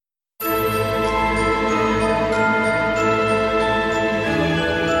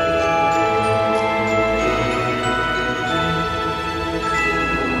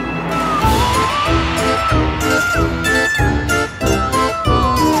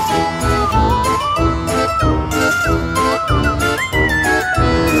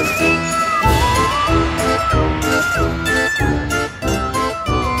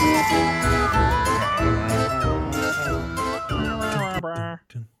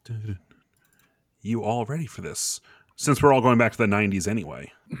You all ready for this? Since we're all going back to the 90s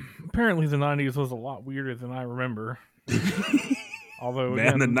anyway. Apparently the 90s was a lot weirder than I remember. Although,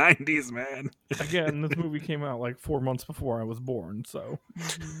 man, again, the 90s, man. Again, this movie came out like 4 months before I was born, so.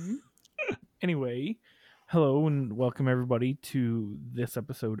 Anyway, hello and welcome everybody to this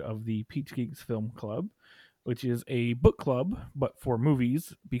episode of the Peach Geeks Film Club, which is a book club, but for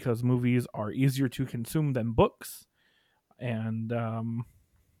movies, because movies are easier to consume than books. And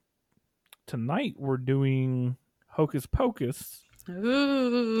tonight we're doing Hocus Pocus. Ooh,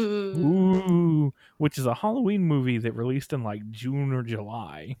 which is a Halloween movie that released in like June or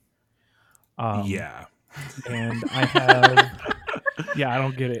July. Yeah. And I have... I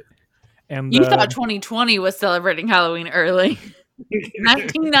don't get it. And you thought 2020 was celebrating Halloween early.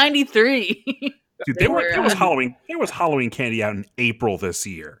 1993. Dude, there was Halloween. There was Halloween candy out in April this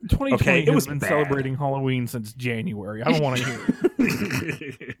year. 2020 has been celebrating Halloween since January. I don't want to hear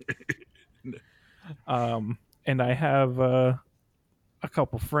it. And I have a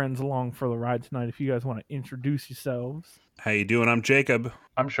couple friends along for the ride tonight. If you guys want to introduce yourselves. How you doing? I'm Jacob.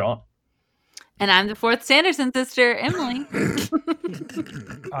 I'm Sean. And I'm the fourth Sanderson sister, Emily.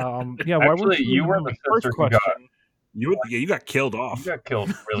 Actually, you were the first question. You got killed off. You got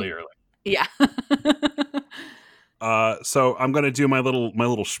killed really early. Yeah. So I'm gonna do my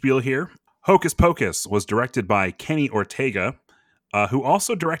little spiel here. Hocus Pocus was directed by Kenny Ortega, who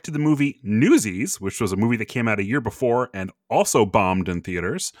also directed the movie Newsies, which was a movie that came out a year before and also bombed in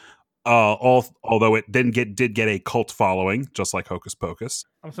theaters. Although it did get a cult following, just like Hocus Pocus.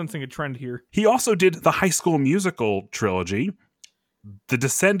 I'm sensing a trend here. He also did the High School Musical trilogy, the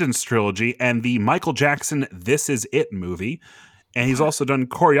Descendants trilogy, and the Michael Jackson This Is It movie. And he's also done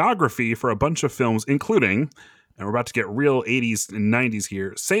choreography for a bunch of films, including, and we're about to get real 80s and 90s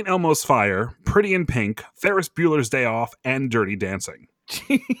here, St. Elmo's Fire, Pretty in Pink, Ferris Bueller's Day Off, and Dirty Dancing.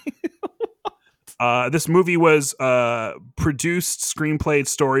 This movie was produced, screenplayed,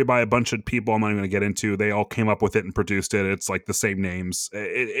 story by a bunch of people I'm not even going to get into. They all came up with it and produced it. It's like the same names.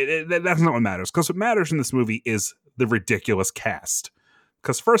 That's not what matters. Because what matters in this movie is the ridiculous cast.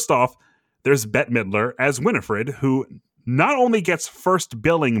 Because first off, there's Bette Midler as Winifred, who not only gets first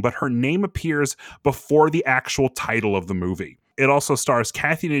billing, but her name appears before the actual title of the movie. It also stars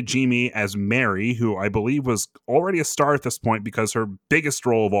Kathy Najimy as Mary, who I believe was already a star at this point because her biggest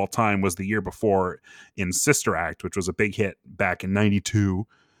role of all time was the year before in Sister Act, which was a big hit back in 92.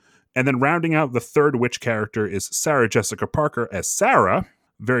 And then rounding out the third witch character is Sarah Jessica Parker as Sarah.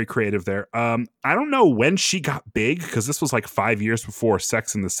 Very creative there. I don't know when she got big because this was like 5 years before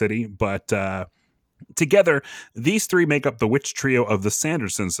Sex and the City, but together, these three make up the witch trio of the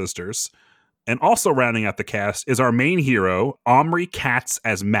Sanderson sisters. And also rounding out the cast is our main hero, Omri Katz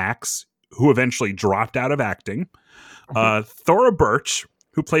as Max, who eventually dropped out of acting. Thora Birch,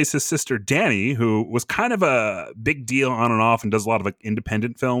 who plays his sister Danny, who was kind of a big deal on and off and does a lot of like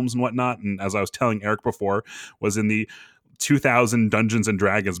independent films and whatnot. And as I was telling Eric before, was in the 2000 Dungeons and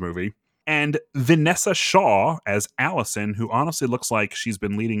Dragons movie. And Vanessa Shaw as Allison, who honestly looks like she's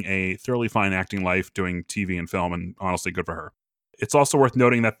been leading a thoroughly fine acting life doing TV and film, and honestly good for her. It's also worth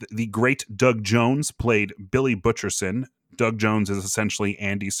noting that the great Doug Jones played Billy Butcherson. Doug Jones is essentially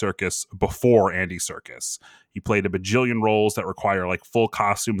Andy Serkis before Andy Serkis. He played a bajillion roles that require like full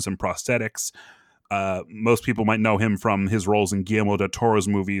costumes and prosthetics. Most people might know him from his roles in Guillermo del Toro's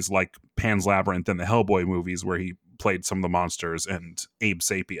movies like Pan's Labyrinth and the Hellboy movies, where he played some of the monsters, and Abe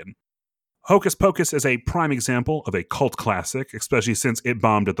Sapien. Hocus Pocus is a prime example of a cult classic, especially since it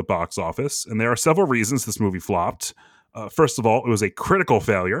bombed at the box office. And there are several reasons this movie flopped. First of all, it was a critical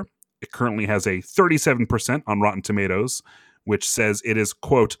failure. It currently has a 37% on Rotten Tomatoes, which says it is,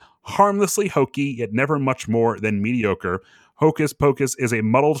 quote, harmlessly hokey, yet never much more than mediocre. Hocus Pocus is a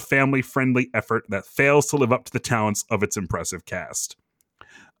muddled, family-friendly effort that fails to live up to the talents of its impressive cast.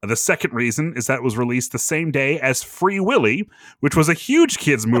 The second reason is that it was released the same day as Free Willy, which was a huge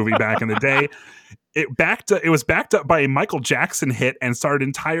kids movie back in the day. It was backed up by a Michael Jackson hit and started an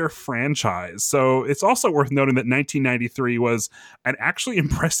entire franchise. So it's also worth noting that 1993 was an actually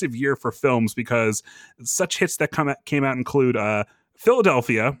impressive year for films because such hits that came out include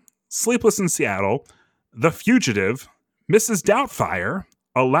Philadelphia, Sleepless in Seattle, The Fugitive, Mrs. Doubtfire,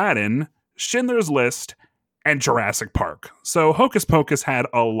 Aladdin, Schindler's List, and Jurassic Park. So Hocus Pocus had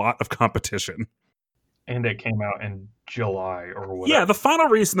a lot of competition. And it came out in July or whatever. Yeah, the final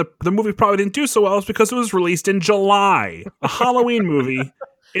reason the movie probably didn't do so well is because it was released in July. A Halloween movie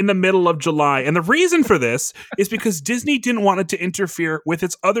in the middle of July. And the reason for this is because Disney didn't want it to interfere with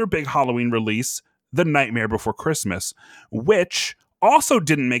its other big Halloween release, The Nightmare Before Christmas, which also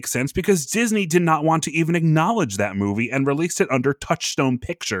didn't make sense because Disney did not want to even acknowledge that movie and released it under Touchstone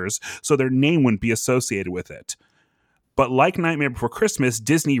Pictures so their name wouldn't be associated with it. But like Nightmare Before Christmas,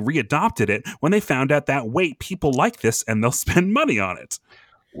 Disney readopted it when they found out that, wait, people like this and they'll spend money on it.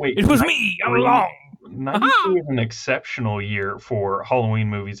 Wait, It was me all along. 92 is an exceptional year for Halloween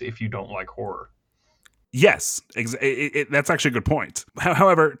movies if you don't like horror. Yes, that's actually a good point.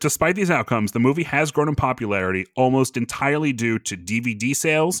 However, despite these outcomes, the movie has grown in popularity almost entirely due to DVD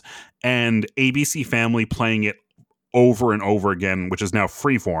sales and ABC Family playing it over and over again, which is now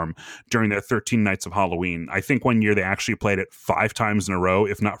Freeform, during their 13 nights of Halloween. I think one year they actually played it 5 times in a row,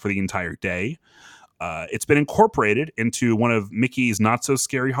 if not for the entire day. It's been incorporated into one of Mickey's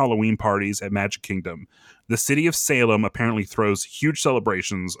not-so-scary Halloween parties at Magic Kingdom. The city of Salem apparently throws huge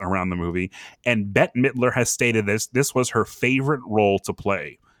celebrations around the movie, and Bette Midler has stated this was her favorite role to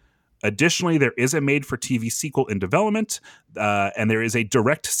play. Additionally, there is a made-for-TV sequel in development, and there is a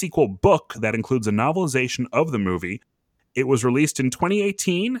direct sequel book that includes a novelization of the movie. It was released in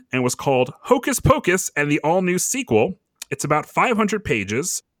 2018 and was called Hocus Pocus and the All-New Sequel. It's about 500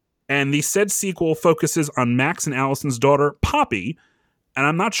 pages, and the said sequel focuses on Max and Allison's daughter, Poppy. And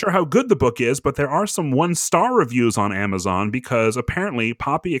I'm not sure how good the book is, but there are some 1-star reviews on Amazon because apparently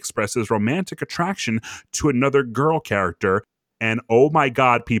Poppy expresses romantic attraction to another girl character. And oh my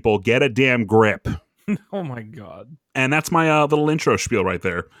God, people, get a damn grip. Oh my God. And that's my little intro spiel right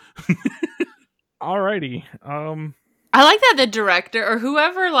there. Alrighty. I like that the director or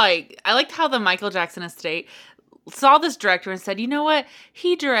whoever, I liked how the Michael Jackson estate saw this director and said, you know what?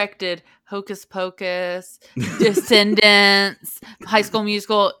 He directed Hocus Pocus, Descendants, High School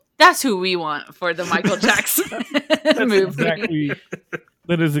Musical. That's who we want for the Michael Jackson movie.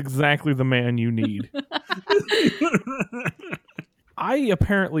 That is exactly the man you need. I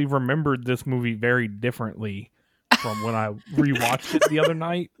apparently remembered this movie very differently from when I rewatched it the other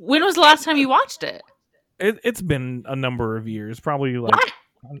night. When was the last time you watched it? It's been a number of years, probably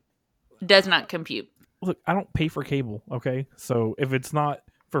Does not compute. Look, I don't pay for cable, okay? So if it's not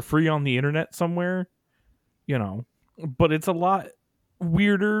for free on the internet somewhere, but it's a lot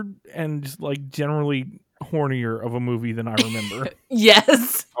weirder and just generally hornier of a movie than I remember.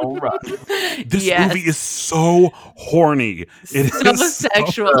 Yes. All right. This movie is so horny. It so is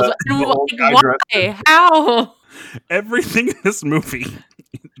sexual. Why? How? Everything in this movie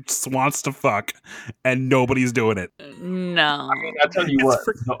just wants to fuck, and nobody's doing it. No. I mean, I tell you what,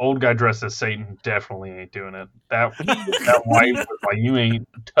 the old guy dressed as Satan definitely ain't doing it. That wife was like, you ain't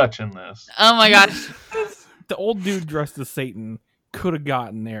touching this. Oh my gosh. The old dude dressed as Satan could have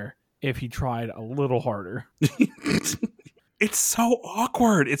gotten there if he tried a little harder. It's so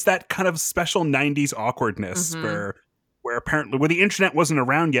awkward. It's that kind of special 90s awkwardness where apparently where the internet wasn't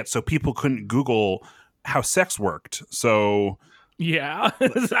around yet, so people couldn't Google how sex worked. So yeah.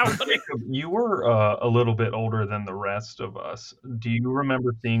 Jacob, you were a little bit older than the rest of us. Do you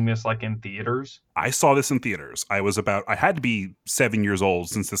remember seeing this in theaters? I saw this in theaters. I had to be 7 years old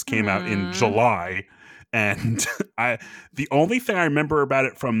since this came out in July. And the only thing I remember about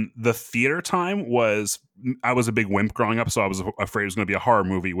it from the theater time was I was a big wimp growing up, so I was afraid it was going to be a horror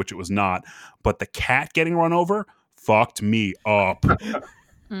movie, which it was not. But the cat getting run over fucked me up.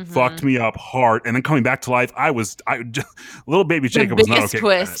 Fucked me up hard. And then coming back to life, little baby Jacob was not okay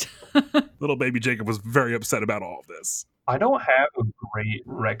twist. with that. Little baby Jacob was very upset about all of this. I don't have a great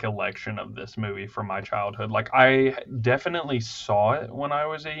recollection of this movie from my childhood. I definitely saw it when I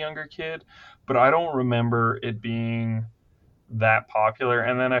was a younger kid, but I don't remember it being that popular.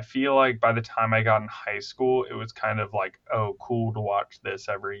 And then I feel like by the time I got in high school, it was kind of oh, cool to watch this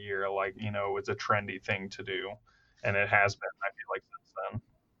every year. It's a trendy thing to do. And it has been, I feel like, since then.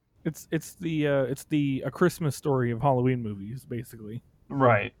 It's the A Christmas Story of Halloween movies, basically.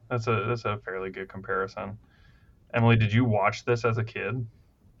 Right. That's a fairly good comparison. Emily, did you watch this as a kid?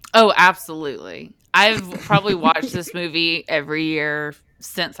 Oh, absolutely. I've probably watched this movie every year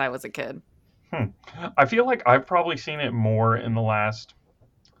since I was a kid. I feel like I've probably seen it more in the last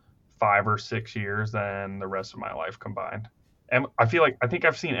 5 or 6 years than the rest of my life combined. I think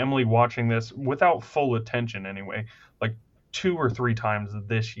I've seen Emily watching this without full attention anyway, 2 or 3 times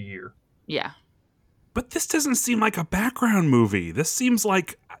this year. Yeah. But this doesn't seem like a background movie. This seems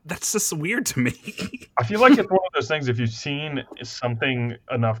like that's just weird to me. I feel like it's one of those things, if you've seen something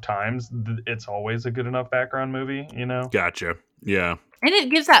enough times, it's always a good enough background movie, Gotcha. Yeah. And it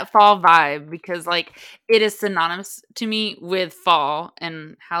gives that fall vibe because it is synonymous to me with fall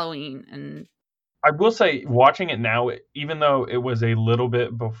and Halloween. And I will say, watching it now, even though it was a little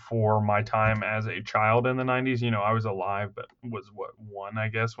bit before my time as a child in the 90s, I was alive, but was 1, I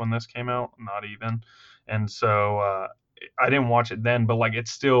guess, when this came out, not even. And so I didn't watch it then, but like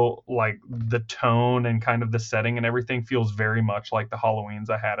it's still like the tone and kind of the setting and everything feels very much like the Halloweens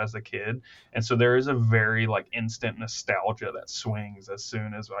I had as a kid. And so there is a very like instant nostalgia that swings as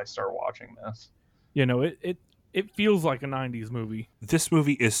soon as I start watching this. You know, it feels like a 90s movie. This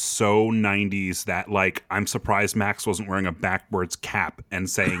movie is so 90s that like I'm surprised Max wasn't wearing a backwards cap and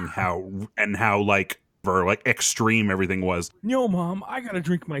saying how like extreme everything was. No, Mom, I gotta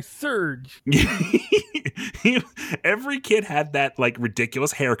drink my Surge. Every kid had that like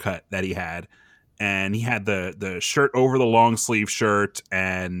ridiculous haircut that he had, and he had the shirt over the long sleeve shirt,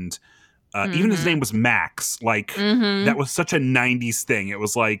 and even his name was Max. Like that was such a 90s thing. It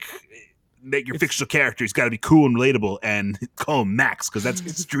was like, make your fictional character, he's got to be cool and relatable, and call him Max because that's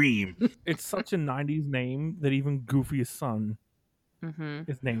extreme. It's such a 90s name that even Goofy's son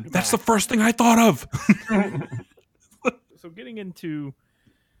is named Max. That's the first thing I thought of. So getting into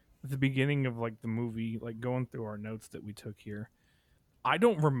the beginning of like the movie, like going through our notes that we took here, I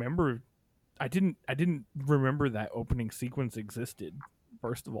didn't remember that opening sequence existed,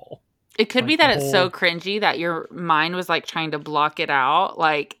 first of all. It could Like be that the it's so whole- cringy that your mind was like trying to block it out.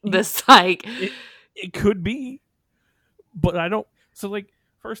 Like this, like It could be, but I don't. So, like,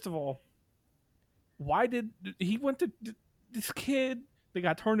 first of all, why did he went to this kid that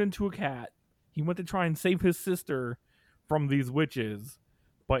got turned into a cat? He went to try and save his sister from these witches,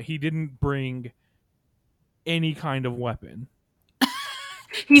 but he didn't bring any kind of weapon.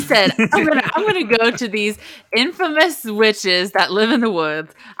 he said, I'm gonna go to these infamous witches that live in the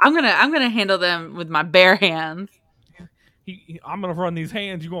woods. I'm gonna handle them with my bare hands. I'm gonna run these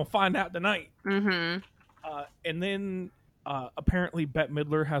hands. You're gonna find out tonight. Mm-hmm. And then apparently Bette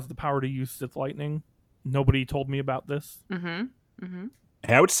Midler has the power to use Sith lightning. Nobody told me about this. Mm-hmm. Mm-hmm.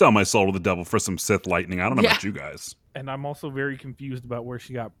 Hey, I would sell my soul to the devil for some Sith lightning. I don't know about you guys. And I'm also very confused about where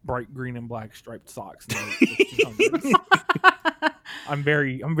she got bright green and black striped socks. In the 1600s. I'm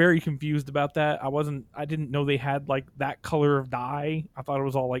very confused about that. I didn't know they had like that color of dye. I thought it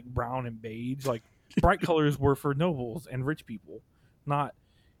was all like brown and beige. Like bright colors were for nobles and rich people, not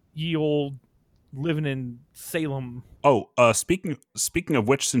ye old living in Salem. Oh, speaking of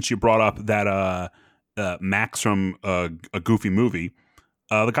which, since you brought up that Max from a Goofy movie,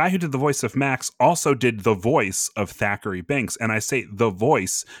 the guy who did the voice of Max also did the voice of Thackeray Binks, and I say the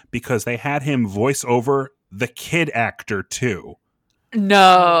voice because they had him voice over the kid actor too.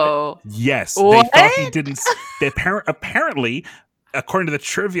 No. Yes, What? they thought he didn't. Apparently, according to the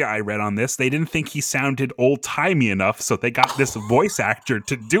trivia I read on this, they didn't think he sounded old-timey enough, so they got this voice actor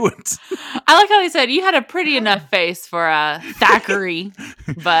to do it. I like how they said you had a pretty enough face for Thackeray,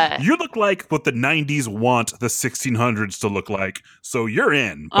 but You look like what the 90s want the 1600s to look like, so you're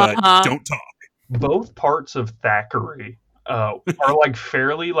in, but don't talk. Both parts of Thackeray are like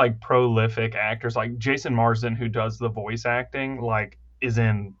fairly like prolific actors. Like Jason Marsden, who does the voice acting, like is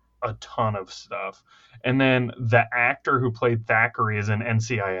in a ton of stuff. And then the actor who played Thackeray is in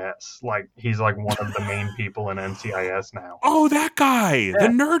NCIS. Like he's like one of the main people in NCIS now. Oh, that guy, the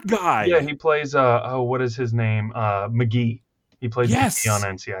nerd guy. Yeah, he plays what is his name? McGee. He plays Yes. McGee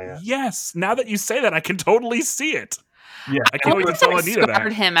on NCIS. Yes, now that you say that, I can totally see it. Yeah, I can't wait to tell Anita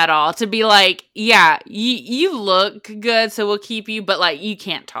scarred that. him at all to be like, yeah, you look good, so we'll keep you, but like you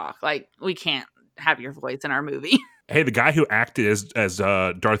can't talk. Like we can't have your voice in our movie. Hey, the guy who acted as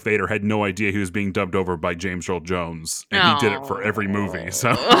Darth Vader had no idea he was being dubbed over by James Earl Jones, and he did it for every movie. So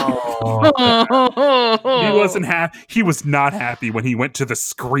he wasn't happy. He was not happy when he went to the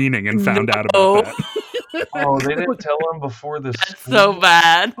screening and found out about that. Oh, they didn't tell him before this. So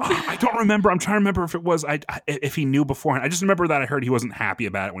bad. I don't remember. I'm trying to remember if it was if he knew beforehand. I just remember that I heard he wasn't happy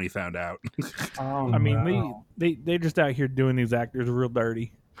about it when he found out. Oh, I mean, no. they're just out here doing these actors real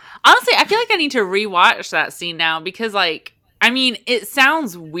dirty. Honestly, I feel like I need to rewatch that scene now because, like, I mean, it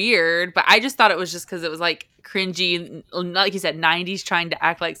sounds weird, but I just thought it was just because it was like cringy, like you said, 90s trying to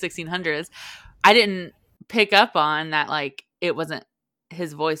act like 1600s. I didn't pick up on that, like, it wasn't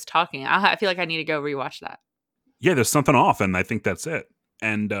his voice talking. I feel like I need to go rewatch that. Yeah, there's something off, and I think that's it.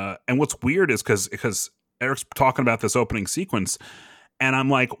 And what's weird is because Eric's talking about this opening sequence, and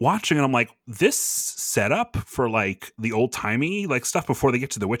I'm like watching, and I'm like, this setup for like the old timey like stuff before they get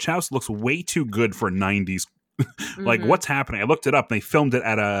to the witch house looks way too good for 90s. Like, what's happening? I looked it up. And they filmed it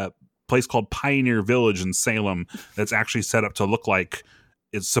at a place called Pioneer Village in Salem. That's actually set up to look like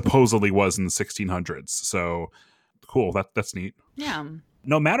it supposedly was in the 1600s. So cool. That's neat. Yeah.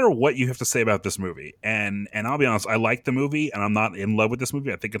 No matter what you have to say about this movie, and I'll be honest, I like the movie, and I'm not in love with this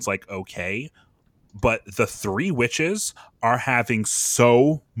movie. I think it's like okay. but the three witches are having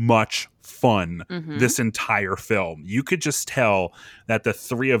so much fun this entire film. You could just tell that the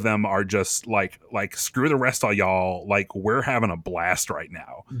three of them are just like screw the rest of y'all. Like, we're having a blast right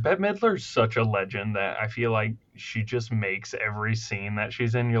now. Bette Midler's such a legend that I feel like she just makes every scene that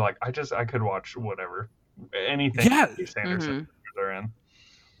she's in. You're like, I could watch whatever, anything. Yeah. Sanderson are in.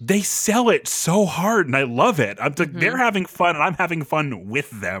 They sell it so hard, and I love it. I'm like, they're having fun, and I'm having fun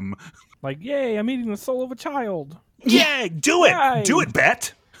with them. Like, yay, I'm eating the soul of a child. Yay, do it. Yay. Do it,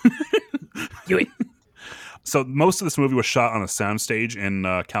 Bet. Do it. So most of this movie was shot on a soundstage in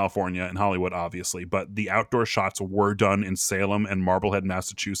California and Hollywood, obviously, but the outdoor shots were done in Salem and Marblehead,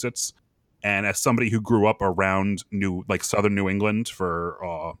 Massachusetts. And as somebody who grew up around southern New England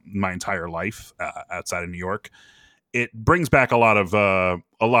for my entire life outside of New York, it brings back a lot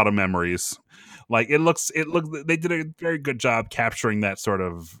of memories. Like, they did a very good job capturing that sort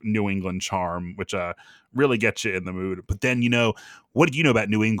of New England charm, which really gets you in the mood. But then, what do you know about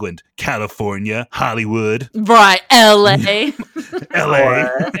New England? California, Hollywood. Right, LA. LA.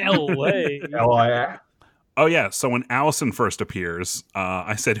 Oh, yeah. So when Allison first appears,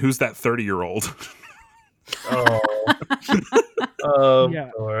 I said, who's that 30-year-old? Yeah.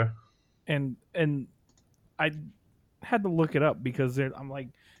 Sure. And I had to look it up because I'm like,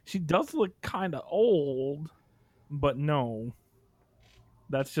 she does look kind of old, but no.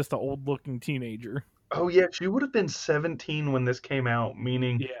 That's just an old-looking teenager. Oh, yeah, she would have been 17 when this came out,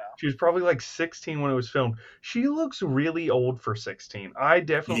 meaning she was probably like 16 when it was filmed. She looks really old for 16. I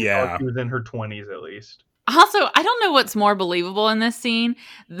definitely thought she was in her 20s at least. Also, I don't know what's more believable in this scene,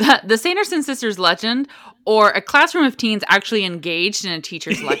 the Sanderson sisters legend or a classroom of teens actually engaged in a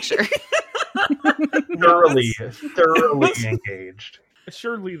teacher's lecture. Thoroughly engaged.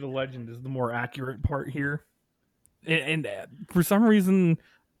 Surely the legend is the more accurate part here. And for some reason,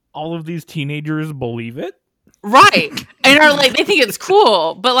 all of these teenagers believe it. Right. And are like, they think it's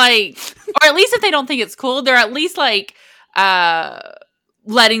cool, but like, or at least if they don't think it's cool, they're at least like,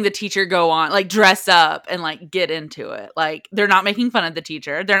 letting the teacher go on, like dress up and like get into it. Like, they're not making fun of the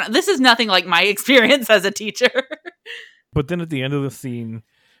teacher. This is nothing like my experience as a teacher. But then at the end of the scene,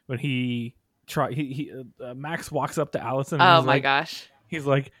 when Max walks up to Allison. And oh my gosh. He's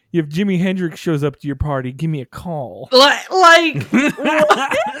like, if Jimi Hendrix shows up to your party, give me a call. Like,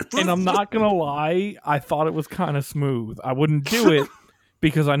 and I'm not going to lie, I thought it was kind of smooth. I wouldn't do it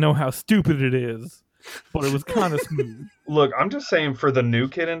because I know how stupid it is, but it was kind of smooth. Look, I'm just saying, for the new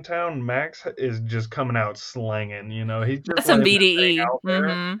kid in town, Max is just coming out slanging, He's just that's some BDE.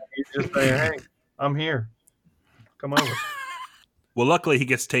 Mm-hmm. He's just saying, hey, I'm here. Come over. Well, luckily he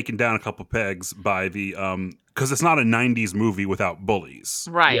gets taken down a couple pegs by the because it's not a 90s movie without bullies.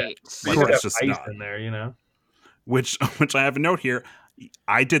 Right. Yeah. Like, It's just ice not. in there, Which I have a note here.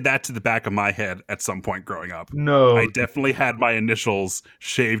 I did that to the back of my head at some point growing up. No. I definitely had my initials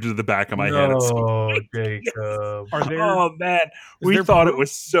shaved to the back of my head at some point. Jacob. Oh, man. We thought it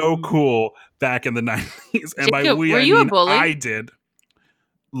was so cool back in the 90s. And by Jacob, we, were I you a mean bully? I did.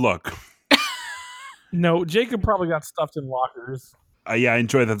 Look. No, Jacob probably got stuffed in lockers. Yeah, I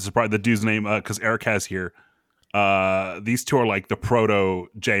enjoy that. The dude's name, because Eric has here. These two are like the proto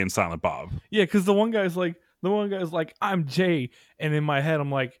Jay and Silent Bob. Yeah, because the one guy's like, I'm Jay, and in my head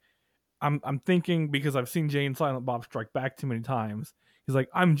I'm like, I'm thinking, because I've seen Jay and Silent Bob Strike Back too many times. He's like,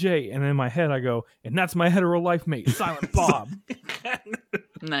 I'm Jay, and in my head I go, and that's my hetero life mate, Silent Bob.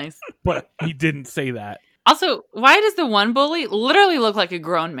 Nice. But he didn't say that. Also, why does the one bully literally look like a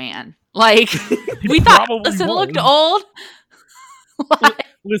grown man? Like, we thought Allison looked old.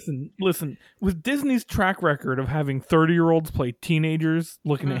 Listen. With Disney's track record of having 30-year-olds play teenagers,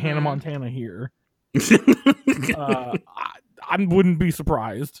 looking at Hannah Montana here, I wouldn't be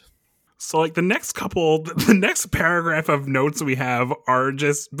surprised. So, like, the next paragraph of notes we have are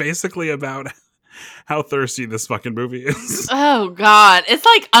just basically about how thirsty this fucking movie is. Oh, God. It's,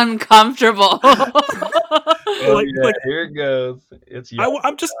 like, uncomfortable. Here it goes. It's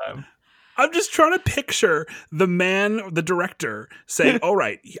I'm just trying to picture the director saying, all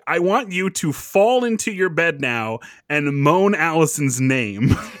right, I want you to fall into your bed now and moan Allison's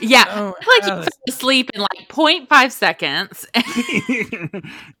name. Yeah. Like, you fell asleep in, like, 0.5 seconds.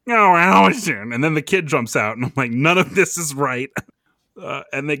 Oh, Allison. And then the kid jumps out, and I'm like, none of this is right.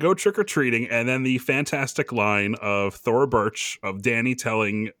 And they go trick-or-treating, and then the fantastic line of Thora Birch, of Danny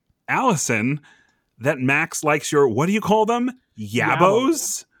telling Allison that Max likes your, what do you call them?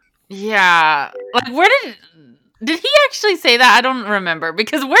 Yabos? Yeah. Like, where did he actually say that? I don't remember,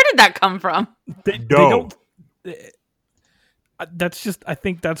 because where did that come from? They don't. That's just, I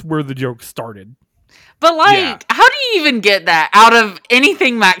think that's where the joke started. But, like, how do you even get that out of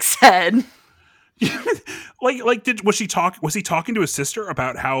anything Max said? Was he talking to his sister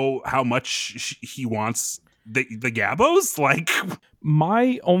about how much he wants the Gabos? Like,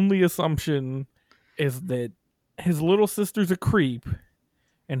 my only assumption is that his little sister's a creep,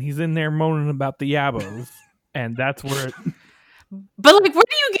 and he's in there moaning about the Yabos, and that's where it... But like, where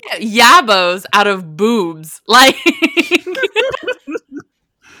do you get Yabos out of boobs? Like,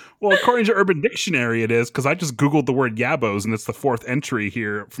 well, according to Urban Dictionary, it is, because I just Googled the word Yabos, and it's the 4th entry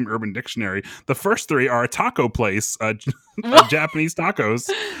here from Urban Dictionary. The first 3 are a taco place, Japanese tacos.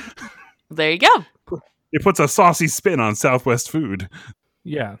 There you go. It puts a saucy spin on Southwest food.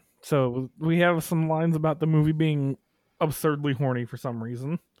 Yeah, so we have some lines about the movie being absurdly horny for some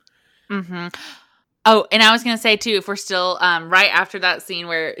reason. Mm-hmm. Oh, and I was going to say, too, if we're still right after that scene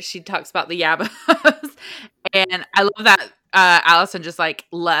where she talks about the Yabos, and I love that Allison just like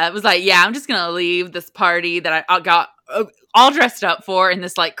was like, yeah, I'm just going to leave this party that I got all dressed up for in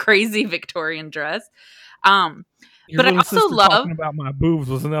this like crazy Victorian dress. But I also love talking about my boobs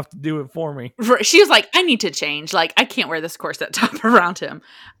was enough to do it for me. She was like, I need to change. Like, I can't wear this corset top around him.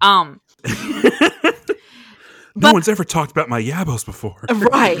 No one's ever talked about my Yabos before.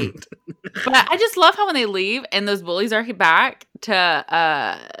 Right. But I just love how when they leave and those bullies are back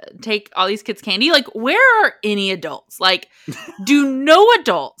to take all these kids' candy, like, where are any adults? Like, do no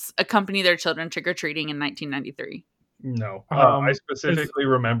adults accompany their children trick-or-treating in 1993? No. I specifically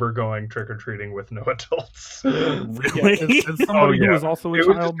remember going trick-or-treating with no adults. Really? As somebody who was also a it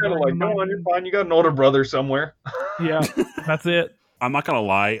child. Was just kind of like, no, you're fine. You got an older brother somewhere. Yeah, that's it. I'm not going to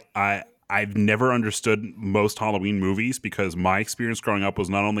lie. I've never understood most Halloween movies because my experience growing up was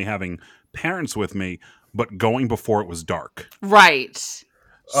not only having parents with me, but going before it was dark. Right.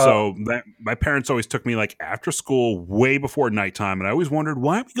 So my parents always took me like after school, way before nighttime, and I always wondered,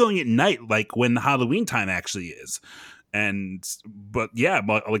 why aren't we going at night, like when the Halloween time actually is? But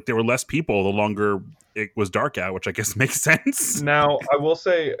like there were less people the longer it was dark out, which I guess makes sense. Now, I will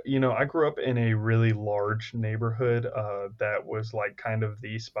say, I grew up in a really large neighborhood that was like kind of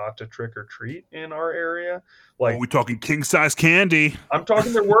the spot to trick or treat in our area. Like, are we talking king size candy? I'm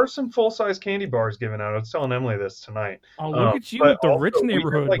talking. There were some full size candy bars given out. I was telling Emily this tonight. Oh, look at you with the rich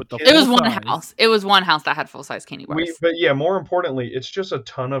neighborhood. Like, with the it was one house. It was one house that had full size candy bars. But yeah, more importantly, it's just a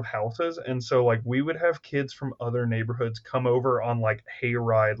ton of houses, and so like we would have kids from other neighborhoods come over on like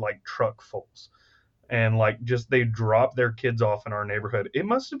hayride, like truckfuls. And like just they drop their kids off in our neighborhood. It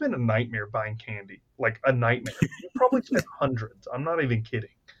must have been a nightmare buying candy, like a nightmare. You probably spent hundreds. I'm not even kidding.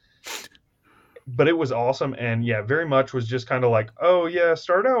 But it was awesome, and yeah, very much was just kind of like, oh yeah,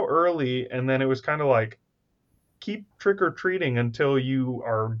 start out early, and then it was kind of like keep trick or treating until you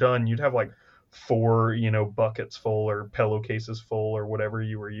are done. You'd have like 4, buckets full or pillowcases full or whatever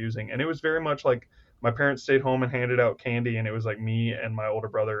you were using, and it was very much like my parents stayed home and handed out candy, and it was like me and my older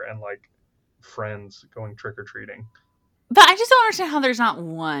brother and like friends going trick-or-treating. But I just don't understand how there's not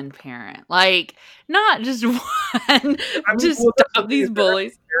one parent, like not just one, to stop these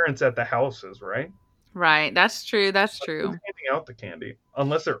bullies. Parents at the houses, right? Right, that's true. That's true. Handing out the candy,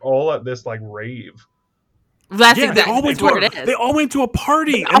 unless they're all at this like rave. That's exactly what it is. They all went to a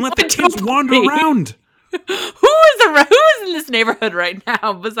party and let the kids wander around. Who is in this neighborhood right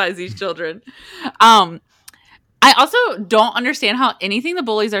now besides these children? I also don't understand how anything the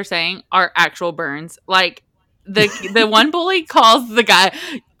bullies are saying are actual burns. Like the one bully calls the guy,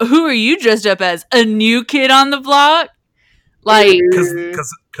 "Who are you dressed up as? A new kid on the block?" Like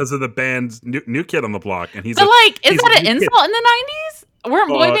because of the band's new kid on the block, and he's. But like, is that an insult in the 90s? Weren't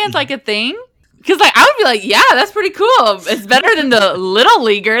boy bands like a thing? Because like I would be like, yeah, that's pretty cool. It's better than the little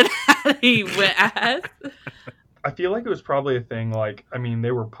leaguer that he went as. I feel like it was probably a thing, like, I mean, they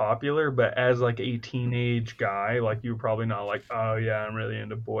were popular, but as, like, a teenage guy, like, you were probably not like, oh, yeah, I'm really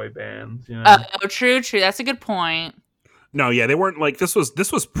into boy bands, Oh, true. That's a good point. No, yeah, they weren't, like, this was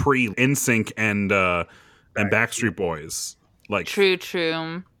pre-NSYNC and Backstreet Boys. Like,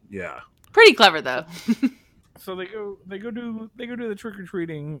 True. Yeah. Pretty clever, though. So they go do the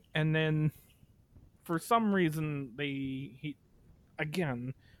trick-or-treating, and then, for some reason,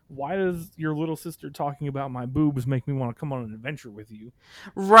 again... Why does your little sister talking about my boobs make me want to come on an adventure with you?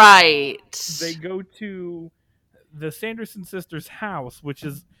 Right. They go to the Sanderson sisters' house, which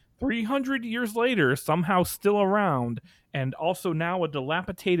is 300 years later, somehow still around, and also now a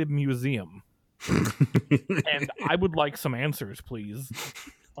dilapidated museum. And I would like some answers, please,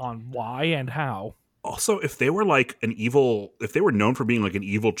 on why and how. Also, if they were if they were known for being like an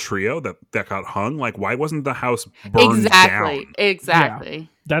evil trio that got hung, like why wasn't the house burned down? Exactly.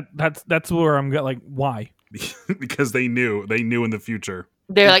 Yeah. That's where I'm like, why? Because they knew in the future.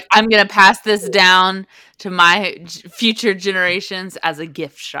 They're like, I'm gonna pass this down to my future generations as a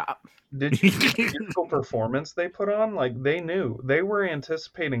gift shop. Did you see the musical performance they put on? Like, they knew. They were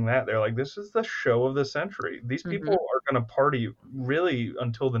anticipating that. They're like, this is the show of the century. These people are going to party really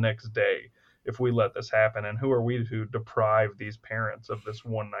until the next day if we let this happen. And who are we to deprive these parents of this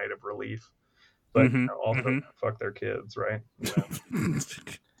one night of relief? But also fuck their kids, right?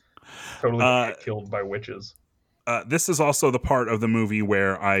 Totally get killed by witches. This is also the part of the movie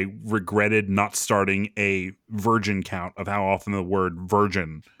where I regretted not starting a virgin count of how often the word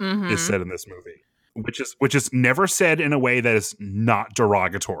virgin is said in this movie, which is never said in a way that is not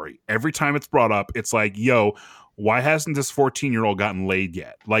derogatory. Every time it's brought up, it's like, yo, why hasn't this 14-year-old gotten laid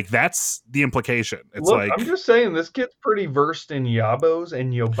yet? Like, that's the implication. It's Look, like, I'm just saying, this kid's pretty versed in yabos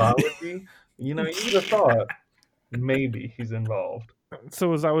and yobology. You would have thought maybe he's involved.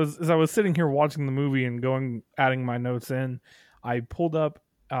 So as I was sitting here watching the movie and adding my notes in, I pulled up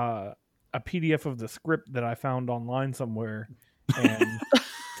a PDF of the script that I found online somewhere and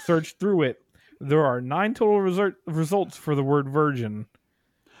searched through it. There are 9 total results for the word virgin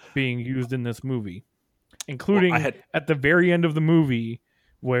being used in this movie, including at the very end of the movie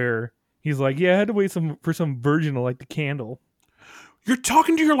where he's like, "Yeah, I had to wait for some virgin to light the candle." You're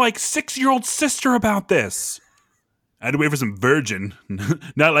talking to your 6-year-old sister about this. I had to wait for some virgin.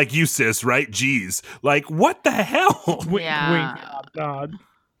 Not like you, sis, right? Jeez. Like, what the hell? Wink, nod.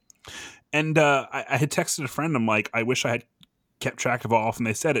 And I had texted a friend. I'm like, I wish I had kept track of how often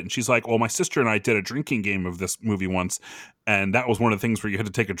they said it. And she's like, well, my sister and I did a drinking game of this movie once. And that was one of the things where you had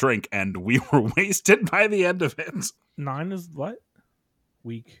to take a drink. And we were wasted by the end of it. 9 is what?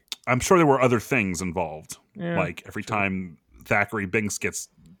 Week. I'm sure there were other things involved. Yeah, like every time Thackeray Binks gets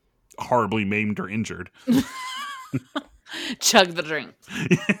horribly maimed or injured. Chug the drink.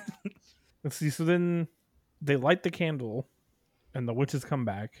 Let's see. So then they light the candle, and the witches come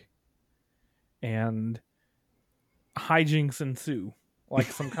back, and hijinks ensue, like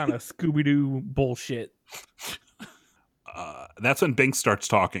some kind of Scooby-Doo bullshit. That's when Binks starts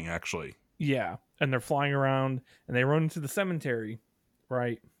talking, actually. Yeah, and they're flying around, and they run into the cemetery,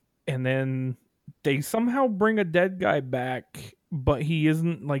 right? And then they somehow bring a dead guy back, but he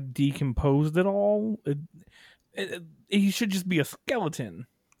isn't decomposed at all. He should just be a skeleton.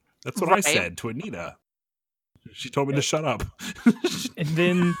 That's what I said to Anita. She told me to shut up. And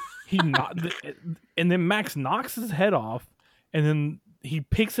then and then Max knocks his head off, and then he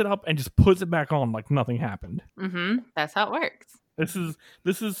picks it up and just puts it back on like nothing happened. That's how it works. This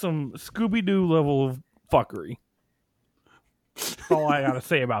is some Scooby-Doo level of fuckery. That's all I gotta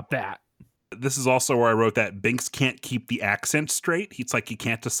say about that. This is also where I wrote that Binks can't keep the accent straight. He's like, he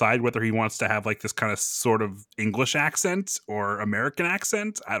can't decide whether he wants to have this kind of sort of English accent or American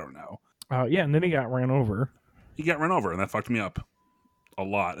accent. I don't know. Yeah, and then he got ran over. He got run over, and that fucked me up a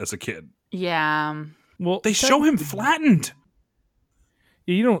lot as a kid. Yeah. Well, they show him flattened.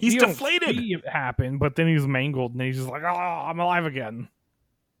 He's deflated. Don't see it happen, but then he's mangled, and he's just like, "Oh, I'm alive again."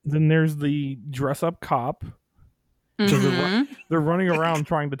 Then there's the dress-up cop. They're running around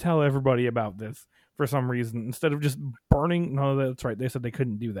trying to tell everybody about this for some reason. Instead of just burning... No, that's right. They said they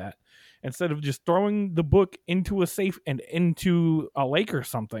couldn't do that. Instead of just throwing the book into a safe and into a lake or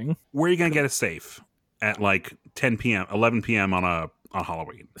something. Where are you going to get a safe at 10 p.m., 11 p.m. on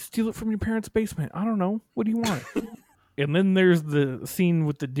Halloween? Steal it from your parents' basement. I don't know. What do you want? And then there's the scene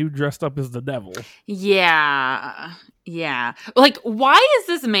with the dude dressed up as the devil. Yeah. Why is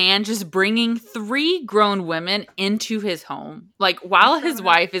this man just bringing 3 grown women into his home? While his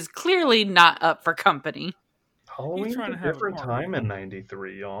wife is clearly not up for company. Halloween's a different time in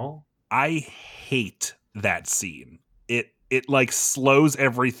 93, y'all. I hate that scene. It slows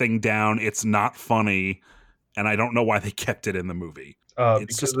everything down. It's not funny. And I don't know why they kept it in the movie. It's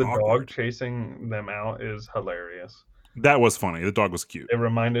because just the awkward. Dog chasing them out is hilarious. That was funny. The dog was cute. It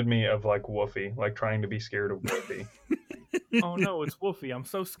reminded me of Woofy, trying to be scared of Woofy. Oh no, it's Woofy. I'm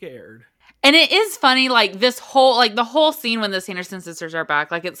so scared. And it is funny, this whole, the whole scene when the Sanderson sisters are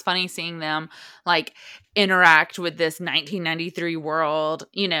back, it's funny seeing them, interact with this 1993 world,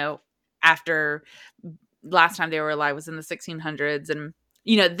 after last time they were alive was in the 1600s, and,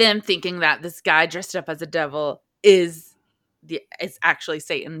 them thinking that this guy dressed up as a devil is actually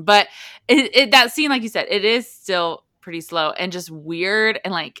Satan. But that scene, like you said, it is still pretty slow and just weird,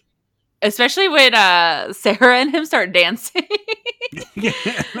 and especially when Sarah and him start dancing.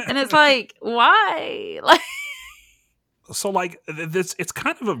 And it's why? So this, it's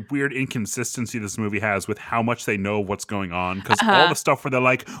kind of a weird inconsistency this movie has with how much they know what's going on, because all the stuff where they're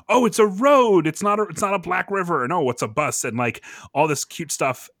like, oh, it's a road, it's not a black river, and oh, it's a bus, and all this cute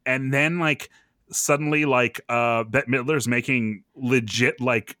stuff, and then suddenly Bette Midler's making legit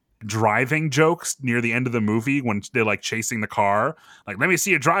driving jokes near the end of the movie when they're like chasing the car. Like, let me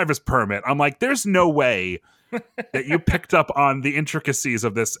see a driver's permit. I'm like, there's no way that you picked up on the intricacies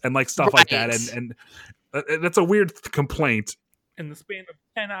of this and like stuff like that. And that's a weird complaint. In the span of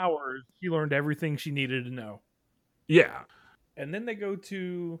 10 hours, she learned everything she needed to know. Yeah. And then they go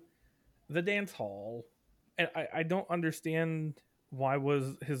to the dance hall. And I don't understand, why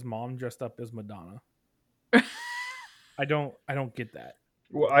was his mom dressed up as Madonna? I don't get that.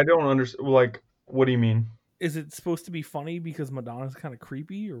 Well, I don't understand. Like, what do you mean? Is it supposed to be funny because Madonna's kind of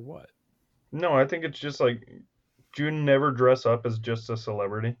creepy or what? No, I think it's just like, do you never dress up as just a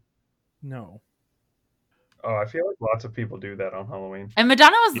celebrity? No. Oh, I feel like lots of people do that on Halloween. And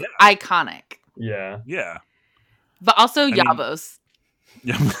Madonna was iconic. Yeah. Yeah. But also Yabos.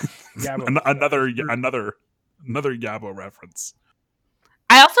 Yeah. another Yabo reference.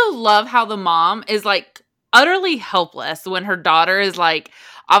 I also love how the mom is like utterly helpless when her daughter is like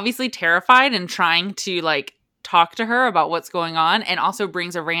obviously terrified and trying to like talk to her about what's going on, and also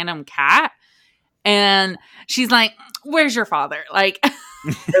brings a random cat, and she's like, where's your father? Like,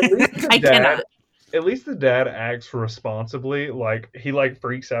 I cannot. At least the dad acts responsibly. Like, he like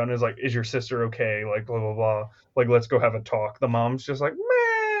freaks out and is like, is your sister okay? Like, blah blah blah, like, let's go have a talk. The mom's just like,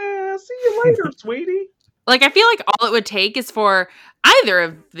 man, see you later, sweetie. Like, I feel like all it would take is for either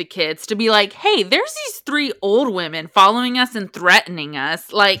of the kids to be like, hey, there's these 3 old women following us and threatening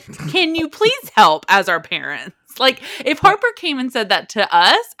us. Like, can you please help as our parents? Like, if Harper came and said that to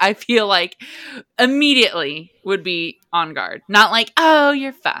us, I feel like immediately would be on guard. Not like, oh,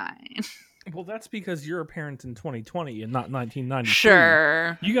 you're fine. Well, that's because you're a parent in 2020 and not 1990.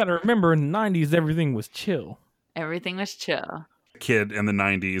 Sure. You got to remember, in the 90s, everything was chill. Everything was chill. Kid in the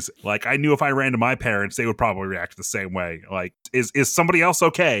 90s, like, I knew if I ran to my parents, they would probably react the same way. Like, is somebody else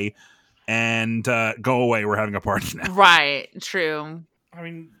okay? And go away, we're having a party now. Right, true. I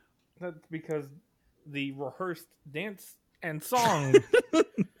mean, that's because the rehearsed dance and song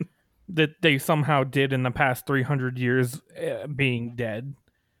that they somehow did in the past 300 years being dead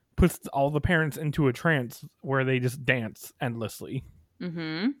puts all the parents into a trance where they just dance endlessly.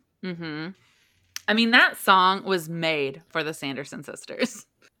 I mean, that song was made for the Sanderson sisters.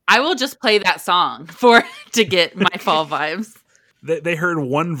 I will just play that song to get my fall vibes. They heard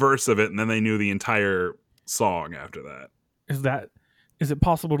one verse of it and then they knew the entire song after that. Is it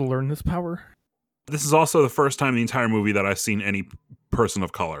possible to learn this power? This is also the first time in the entire movie that I've seen any person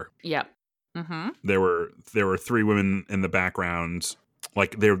of color. Yep. There were 3 women in the background,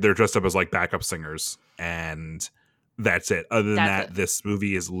 like they're dressed up as like backup singers, and that's it. Other than that, this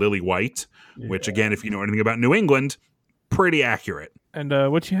movie is lily white, which again, if you know anything about New England, pretty accurate. And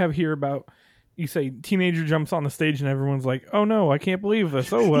what you have here about, you say teenager jumps on the stage and everyone's like, oh no, I can't believe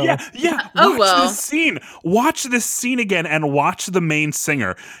this. Oh well. Yeah. This scene. Watch this scene again and watch the main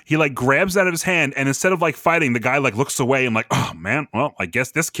singer. He like grabs out of his hand, and instead of like fighting, the guy like looks away and like, oh man, well, I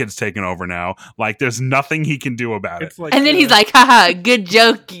guess this kid's taking over now. Like, there's nothing he can do about it. Like, and then he's like, haha, good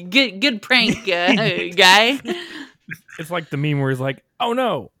joke, good prank, guy. It's like the meme where he's like, oh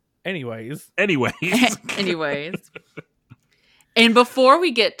no. Anyways. And before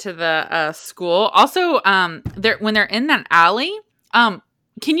we get to the school, also, when they're in that alley,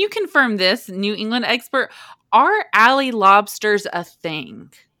 can you confirm this, New England expert? Are alley lobsters a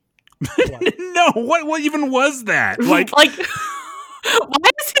thing? No, what even was that? Like, why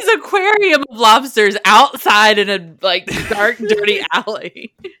is his aquarium of lobsters outside in a like dark, dirty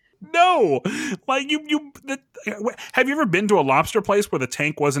alley? No, like have you ever been to a lobster place where the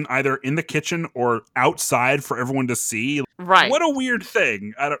tank wasn't either in the kitchen or outside for everyone to see? Right. What a weird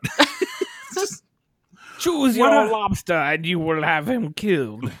thing. I don't. Just choose your lobster and you will have him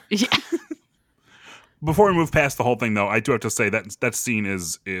killed. Yeah. Before we move past the whole thing, though, I do have to say that scene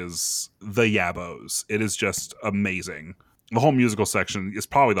is the Yabos. It is just amazing. The whole musical section is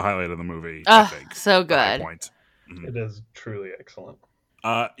probably the highlight of the movie. I think. So good. It is truly excellent.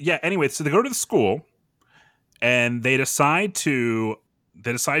 Anyway, so they go to the school and they decide to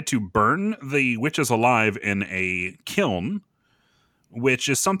burn the witches alive in a kiln, which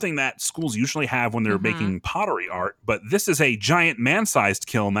is something that schools usually have when they're making pottery art. But this is a giant man-sized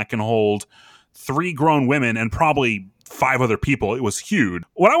kiln that can hold 3 grown women and probably 5 other people. It was huge.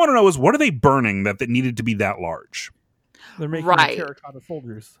 What I want to know is, what are they burning that needed to be that large? They're making terracotta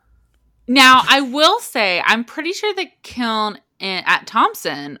soldiers. Now, I will say, I'm pretty sure the kiln at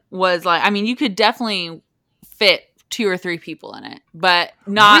Thompson was like, I mean, you could definitely fit 2 or 3 people in it, but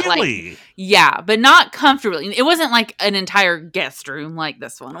not really? But not comfortably. It wasn't like an entire guest room like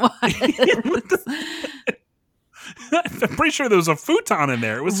this one was. I'm pretty sure there was a futon in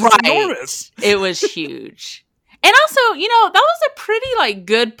there. It was enormous. It was huge. And also, that was a pretty like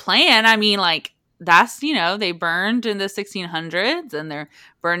good plan. I mean, like that's, they burned in the 1600s and they're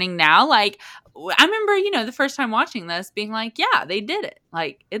burning now. Like I remember, the first time watching this being like, yeah, they did it.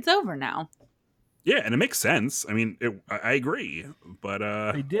 Like it's over now. Yeah, and it makes sense. I mean, I agree, but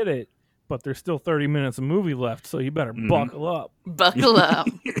They did it, but there's still 30 minutes of movie left, so you better buckle up. Buckle up.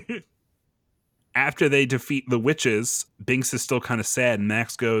 After they defeat the witches, Binks is still kind of sad, and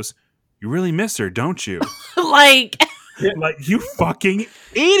Max goes, "You really miss her, don't you?" Like You fucking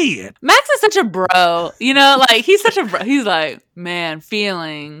idiot. Max is such a bro, like he's such a bro. He's like, man,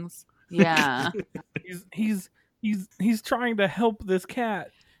 feelings. Yeah. He's trying to help this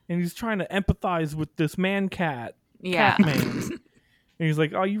cat, and he's trying to empathize with this man cat. Yeah. Cat man. And he's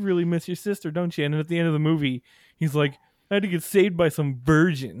like, "Oh, you really miss your sister, don't you?" And then at the end of the movie, he's like, "I had to get saved by some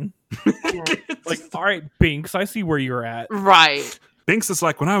virgin." Like, all right, Binks, I see where you're at. Right. Binks is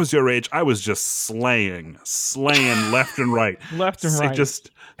like, when I was your age, I was just slaying left and right. Left and right.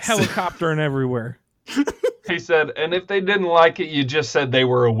 Just helicoptering everywhere. He said, and if they didn't like it, you just said they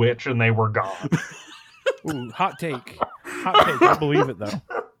were a witch and they were gone. Ooh, hot take. Hot take. I believe it, though.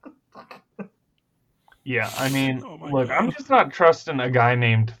 Yeah, I mean, God. look, I'm just not trusting a guy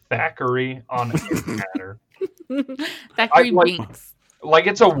named Thackeray on any matter. Thackeray Binks. Like,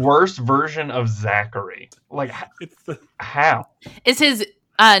 it's a worse version of Zachary. Like, how? Is his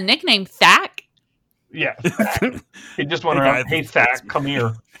nickname Thack? Yeah, Thack. He just went around, hey, Thack, come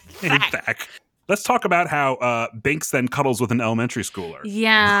here. Hey, Thack. Let's talk about how Binks then cuddles with an elementary schooler.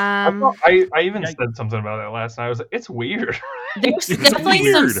 Yeah. I even said something about that last night. I was like, it's weird. There's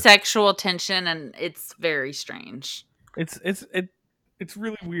definitely some sexual tension, and it's very strange. It's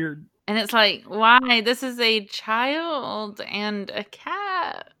really weird. And it's like, why? This is a child and a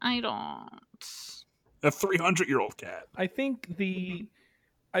cat. I don't. A 300-year-old cat. I think the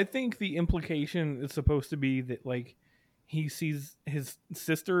implication is supposed to be that like he sees his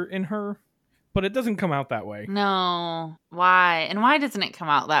sister in her, but it doesn't come out that way. No. Why? And why doesn't it come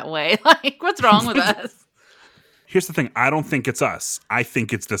out that way? Like, what's wrong with us? Here's the thing. I don't think it's us. I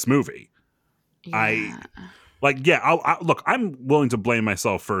think it's this movie. Yeah. Look, I'm willing to blame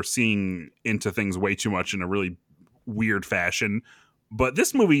myself for seeing into things way too much in a really weird fashion, but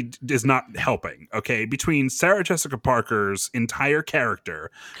this movie is not helping, okay? Between Sarah Jessica Parker's entire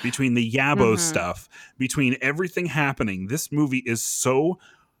character, between the Yabo stuff, between everything happening, this movie is so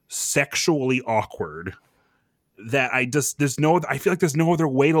sexually awkward that I feel like there's no other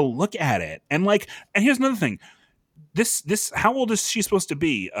way to look at it. And here's another thing. This how old is she supposed to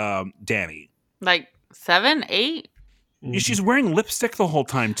be, Danny? Like 7, 8? She's wearing lipstick the whole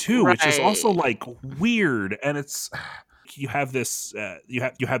time too, Right. which is also like weird. And it's you have this you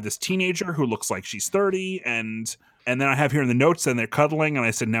have this teenager who looks like she's 30, and then I have here in the notes, and they're cuddling, and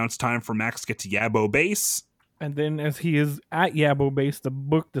I said now it's time for Max to get to Yabo Base. And then as he is at Yabo Base, the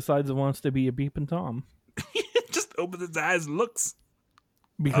book decides it wants to be a Beepin' Tom. Just opens its eyes and looks.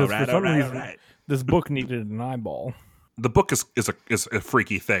 Because for some reason, this book needed an eyeball. The book is a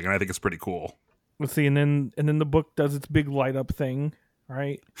freaky thing, and I think it's pretty cool. Let's see, and then the book does its big light up thing,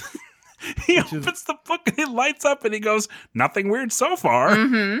 right? He opens the book and it lights up, and he goes, "Nothing weird so far."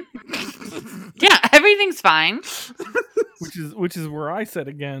 Mm-hmm. Yeah, everything's fine. which is where I said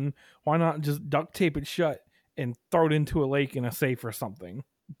again, why not just duct tape it shut and throw it into a lake in a safe or something?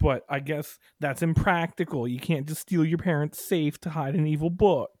 But I guess that's impractical. You can't just steal your parents' safe to hide an evil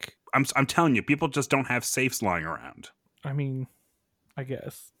book. I'm telling you, people just don't have safes lying around. I mean, I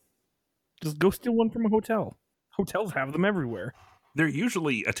guess. Just go steal one from a hotel. Hotels have them everywhere. They're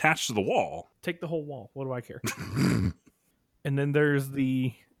usually attached to the wall. Take the whole wall. What do I care? And then there's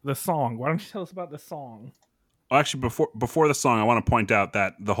the song. Why don't you tell us about the song? Well, actually, before the song, I want to point out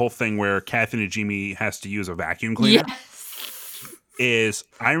that the whole thing where Kathy Najimy has to use a vacuum cleaner is,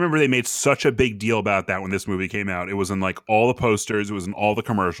 I remember they made such a big deal about that when this movie came out. It was in like all the posters, it was in all the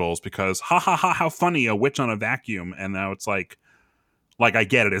commercials, because ha ha ha, how funny, a witch on a vacuum. And now it's like I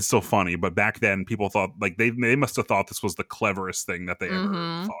get it, it's still funny, but back then people thought, like, they must have thought this was the cleverest thing that they ever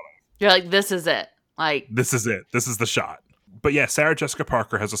thought of. You're like, this is it. Like, this is it. This is the shot. But yeah, Sarah Jessica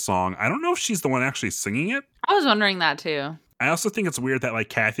Parker has a song. I don't know if she's the one actually singing it. I was wondering that too. I also think it's weird that like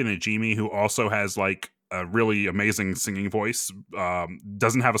Kathy Najimy, who also has like a really amazing singing voice,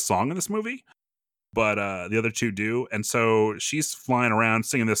 doesn't have a song in this movie, but the other two do. And so she's flying around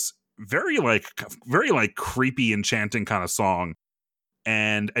singing this very creepy, enchanting kind of song.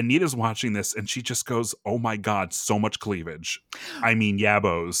 And Anita's watching this, and she just goes, "Oh my God, so much cleavage. I mean,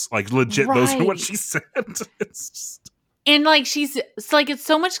 yabos." Like, legit, Those are what she said. It's just... And like, it's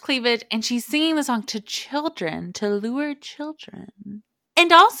so much cleavage, and she's singing the song to children, to lure children.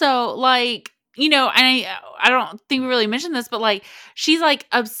 And also, like, I don't think we really mentioned this, but like she's like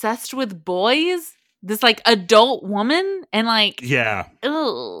obsessed with boys. This like adult woman, and like Yeah.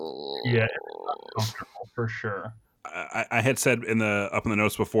 Ugh. Yeah, it's uncomfortable for sure. I had said up in the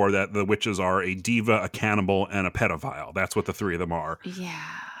notes before that the witches are a diva, a cannibal, and a pedophile. That's what the three of them are. Yeah.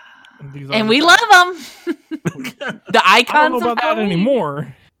 And we love them. The icons. I don't know about that Halloween.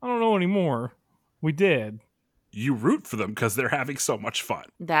 anymore. I don't know anymore. We did. You root for them because they're having so much fun.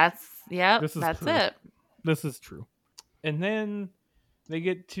 That's This is that's true. it. This is true. And then they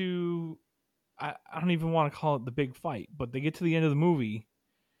get to, I don't even want to call it the big fight, but they get to the end of the movie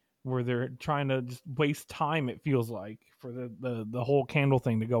where they're trying to just waste time, it feels like, for the whole candle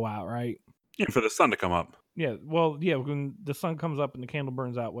thing to go out, right? Yeah, for the sun to come up. Yeah, well, yeah, when the sun comes up and the candle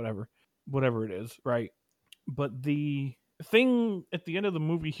burns out, whatever it is, right? But the thing at the end of the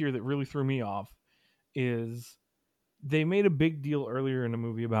movie here that really threw me off is they made a big deal earlier in the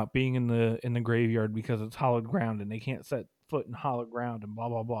movie about being in the graveyard because it's hallowed ground and they can't set foot in hallowed ground and blah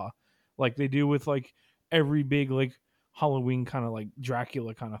blah blah, like they do with like every big like Halloween kind of like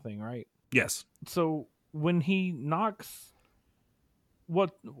Dracula kind of thing, right? Yes. So when he knocks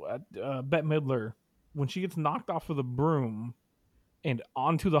Bette Midler, when she gets knocked off of the broom and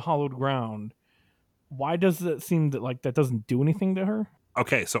onto the hallowed ground, why does it seem that like that doesn't do anything to her?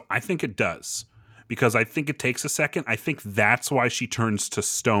 Okay, so I think it does. Because I think it takes a second. I think that's why she turns to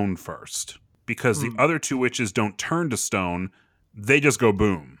stone first. Because the other two witches don't turn to stone. They just go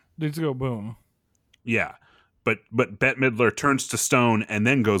boom. They just go boom. Yeah. But Bette Midler turns to stone and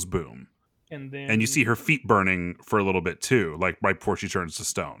then goes boom. And then And you see her feet burning for a little bit too, like right before she turns to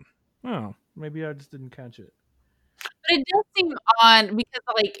stone. Oh, maybe I just didn't catch it. But it does seem odd because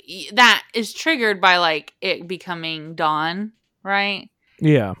like that is triggered by like it becoming dawn, right?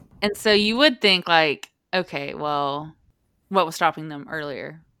 Yeah. And so you would think like, okay, well, what was stopping them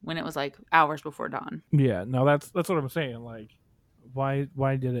earlier when it was like hours before dawn? Yeah. No, that's what I'm saying. Like, why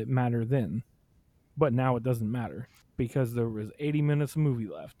did it matter then? But now it doesn't matter because there was 80 minutes of movie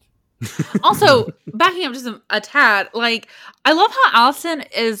left. Also, backing up just a tad, like I love how Allison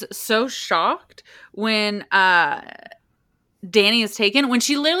is so shocked when Danny is taken when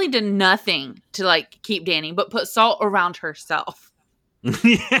she literally did nothing to like keep Danny but put salt around herself.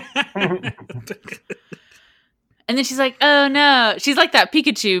 Yeah. And then she's like, "Oh no!" She's like that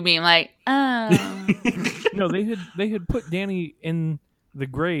Pikachu meme, like, "Oh." No, they had put Danny in the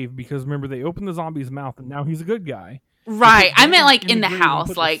grave because remember they opened the zombie's mouth and now he's a good guy. Right. I meant like in in the the grave and house.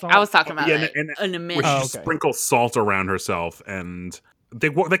 put the Like salt- I was talking about Yeah, it and in a where minute. she Oh, just okay. sprinkles salt around herself, and they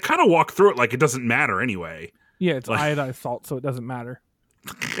kind of walk through it like it doesn't matter anyway. Yeah, it's Like- iodized salt, so it doesn't matter.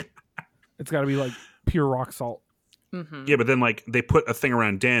 It's got to be like pure rock salt. Mm-hmm. Yeah, but then like they put a thing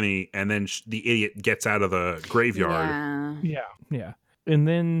around Danny, and then the idiot gets out of the graveyard. Yeah. Yeah. And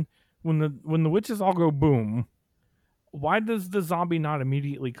then when the witches all go boom, why does the zombie not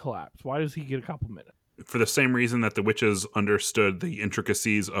immediately collapse? Why does he get a couple minutes? For the same reason that the witches understood the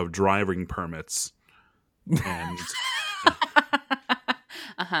intricacies of driving permits. And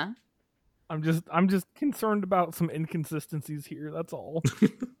Uh-huh. I'm just concerned about some inconsistencies here. That's all.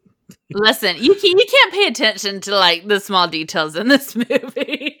 Listen, you can't pay attention to like the small details in this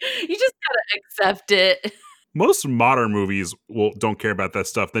movie. You just gotta accept it. most modern movies don't care about that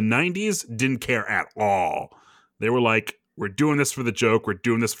stuff. The 90s didn't care at all. They were like, we're doing this for the joke. We're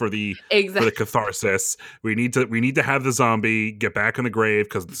doing this for the catharsis. We need to have the zombie get back in the grave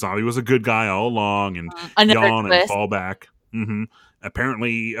because the zombie was a good guy all along and yawn and fall back. Mm-hmm.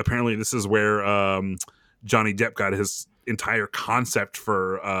 Apparently, this is where Johnny Depp got his entire concept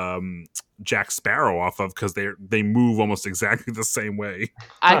for Jack Sparrow off of because they move almost exactly the same way.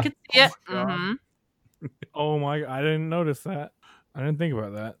 I could see it. Oh, Mm-hmm. oh my! I didn't notice that. I didn't think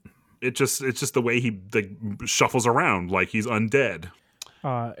about that. It's just the way he shuffles around like he's undead.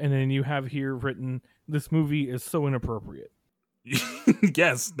 And then you have here written, "This movie is so inappropriate."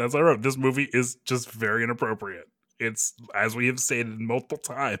 Yes, that's what I wrote. This movie is just very inappropriate. It's, as we have stated multiple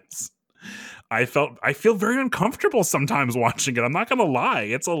times, I feel very uncomfortable sometimes watching it. I'm not gonna lie.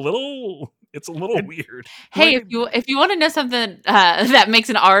 It's a little weird. Hey, if you want to know something that makes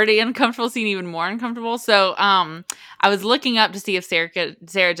an already uncomfortable scene even more uncomfortable, so I was looking up to see if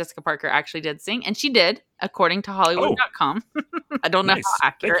Sarah Jessica Parker actually did sing, and she did, according to Hollywood.com. I don't know Nice. how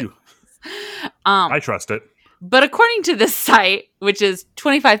accurate. Thank you. I trust it. But according to this site, which is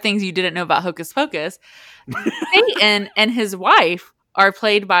 25 things you didn't know about Hocus Pocus, Satan and his wife are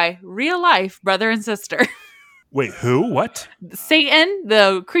played by real life brother and sister. Wait, who? What? Satan,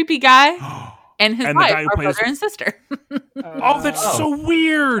 the creepy guy, and his And the wife guy who are plays- brother and sister. Oh, that's so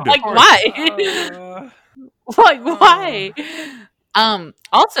weird. Like, why? Like, why?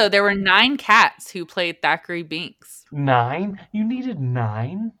 Also, there were 9 cats who played Thackeray Binks. 9? You needed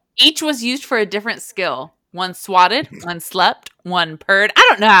 9? Each was used for a different skill. One swatted, one slept, one purred.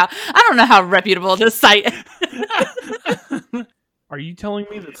 I don't know how reputable this site is. Are you telling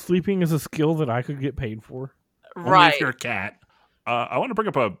me that sleeping is a skill that I could get paid for? Only Right. if you're a cat. I want to bring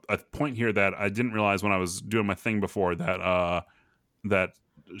up a point here that I didn't realize when I was doing my thing before that that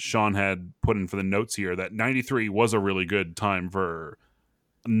Sean had put in for the notes here, that 93 was a really good time for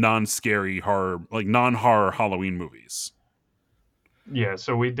non-scary horror, like non-horror Halloween movies. Yeah,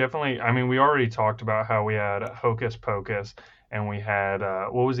 so we definitely, I mean, we already talked about how we had Hocus Pocus, and we had,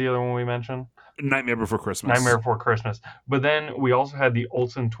 what was the other one we mentioned? Nightmare Before Christmas. Nightmare Before Christmas. But then we also had the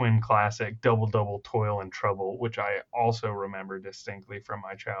Olsen twin classic, Double Double Toil and Trouble, which I also remember distinctly from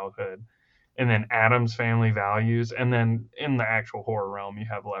my childhood. And then Addams Family Values. And then in the actual horror realm, you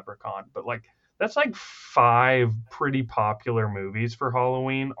have Leprechaun. But like, that's like 5 pretty popular movies for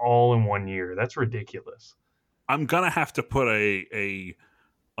Halloween all in one year. That's ridiculous. I'm gonna have to put an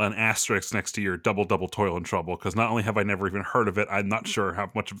asterisk next to your Double Double Toil and Trouble, because not only have I never even heard of it, I'm not sure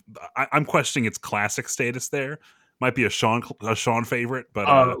how much I'm questioning its classic status there. Might be a Sean favorite,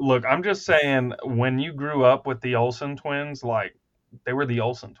 but look, I'm just saying, when you grew up with the Olsen twins, like, they were the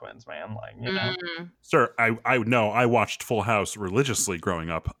Olsen twins, man. Like, you know. Sir, I know I watched Full House religiously growing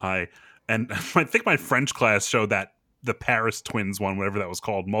up. I think my French class showed that the Paris twins one, whatever that was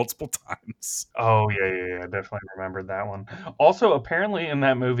called, multiple times. Oh yeah, definitely remembered that one. Also, apparently in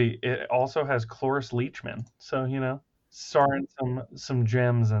that movie, it also has Cloris Leachman, so you know, starring some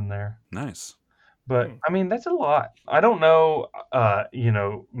gems in there. Nice. But I mean, that's a lot. I don't know, you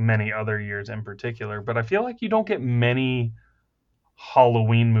know, many other years in particular, but I feel like you don't get many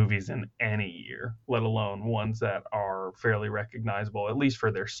Halloween movies in any year, let alone ones that are fairly recognizable, at least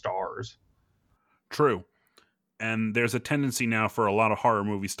for their stars. True. And there's a tendency now for a lot of horror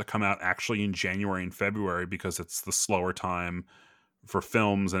movies to come out actually in January and February, because it's the slower time for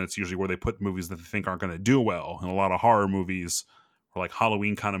films, and it's usually where they put movies that they think aren't going to do well. And a lot of horror movies, or like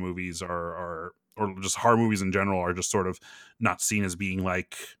Halloween kind of movies, or just horror movies in general, are just sort of not seen as being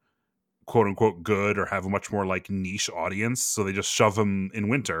like quote unquote good, or have a much more like niche audience. So they just shove them in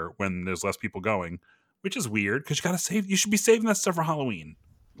winter when there's less people going, which is weird, because you should be saving that stuff for Halloween.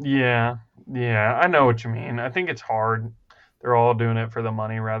 Yeah, I know what you mean. I think it's hard. They're all doing it for the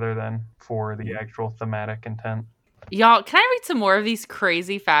money rather than for the actual thematic intent. Y'all, can I read some more of these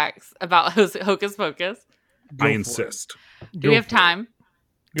crazy facts about Hocus Pocus? I insist. Do we have time?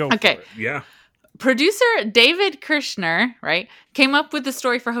 Go Okay. for it. Yeah. Producer David Kirshner, right, came up with the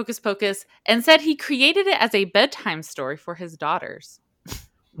story for Hocus Pocus and said he created it as a bedtime story for his daughters.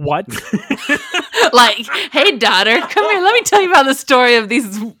 What? Like, hey, daughter, come here. Let me tell you about the story of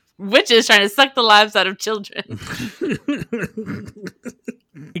these witches trying to suck the lives out of children.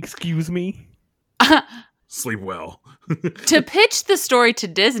 Excuse me? Sleep well. To pitch the story to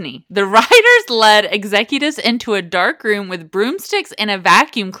Disney, the writers led executives into a dark room with broomsticks and a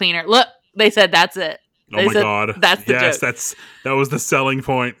vacuum cleaner. Look, they said that's it. Oh my God. That's the joke. That was the selling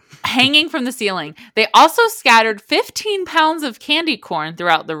point. Hanging from the ceiling. They also scattered 15 pounds of candy corn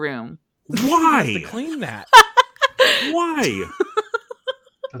throughout the room. Why? To clean that. Why?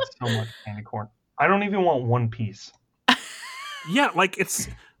 That's so much candy corn. I don't even want one piece. Yeah, like it's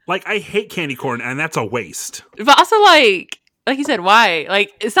like I hate candy corn, and that's a waste. But also, like you said, why?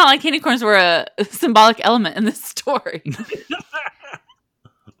 Like, it's not like candy corns were a symbolic element in this story.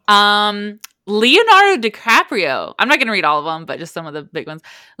 Leonardo DiCaprio, I'm not going to read all of them, but just some of the big ones.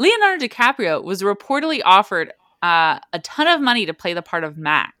 Leonardo DiCaprio was reportedly offered a ton of money to play the part of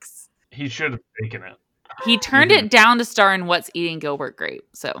Max. He should have taken it. He turned it down to star in What's Eating Gilbert Grape.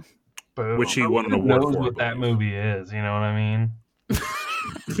 So, Boom. Which he won an Who award knows for, what that movie is, you know what I mean?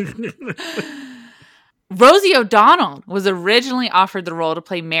 Rosie O'Donnell was originally offered the role to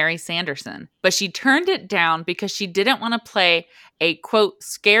play Mary Sanderson, but she turned it down because she didn't want to play a, quote,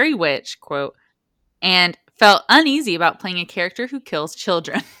 scary witch, quote, and felt uneasy about playing a character who kills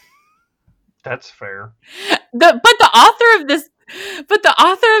children. That's fair. But the author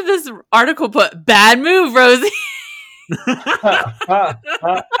of this article put, bad move, Rosie.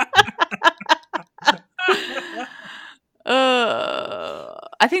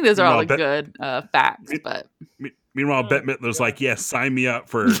 I think those are all the good facts, but Meanwhile, Bette Midler's like, yes, sign me up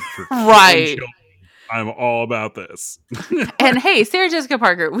for right. I'm all about this. And hey, Sarah Jessica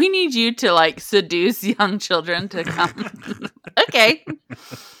Parker, we need you to like seduce young children to come. Okay.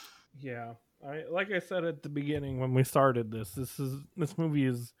 Yeah. Like I said at the beginning when we started this movie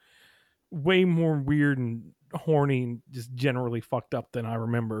is way more weird and horny and just generally fucked up than I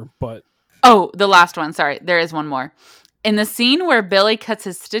remember. But oh, the last one. Sorry, there is one more. In the scene where Billy cuts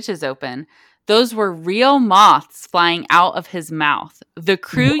his stitches open, those were real moths flying out of his mouth. The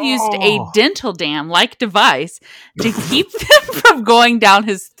crew used a dental dam-like device to keep them from going down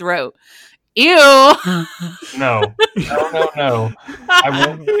his throat. Ew. No. I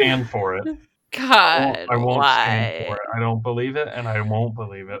won't stand for it. God, I won't why? stand for it. I don't believe it, and I won't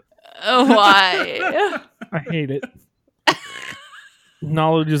believe it. Why? I hate it.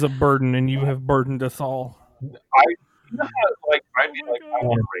 Knowledge is a burden, and you have burdened us all. I'd be like, I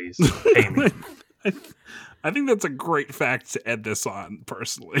want to raise Amy. I think that's a great fact to end this on,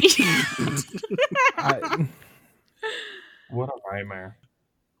 personally. What a nightmare.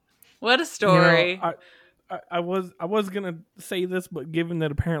 What a story. You know, I was gonna say this, but given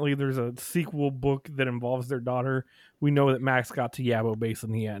that apparently there's a sequel book that involves their daughter, we know that Max got to Yabo Base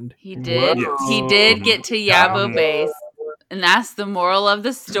in the end. He did. Yes. He did get to Yabo Base. And that's the moral of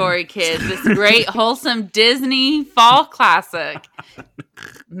the story, kids. This great, wholesome Disney fall classic.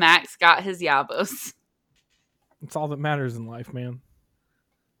 Max got his Yabos. It's all that matters in life, man.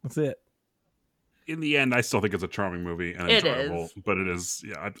 That's it. In the end, I still think it's a charming movie and It enjoyable. is. But it is,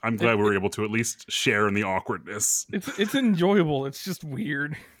 yeah. I'm glad we were able to at least share in the awkwardness. It's enjoyable. It's just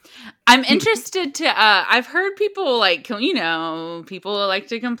weird. I'm interested to. I've heard people people like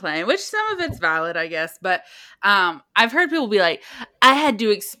to complain, which some of it's valid, I guess. But I've heard people be like, I had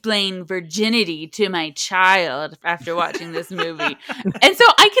to explain virginity to my child after watching this movie, and so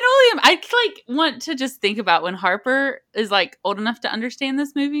I want to just think about when Harper is like old enough to understand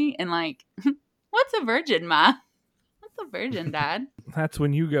this movie and like, what's a virgin, Ma? What's a virgin, Dad? That's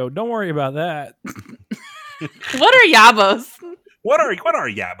when you go, don't worry about that. What are Yabos? What are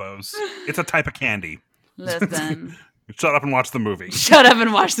Yabos? It's a type of candy. Listen. Shut up and watch the movie. Shut up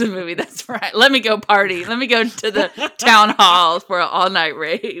and watch the movie. That's right. Let me go party. Let me go to the town hall for an all-night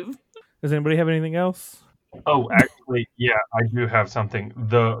rave. Does anybody have anything else? Oh, actually, yeah, I do have something.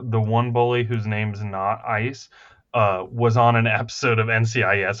 The one bully whose name's not Ice was on an episode of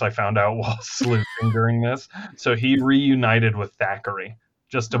NCIS, I found out while sleuthing during this. So he reunited with Thackeray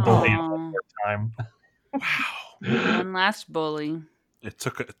just to bully him one more time. Wow. One last bully. It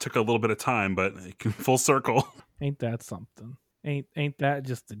took a little bit of time, but full circle. Ain't that something? Ain't that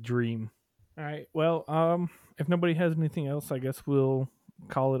just a dream? All right. Well, if nobody has anything else, I guess we'll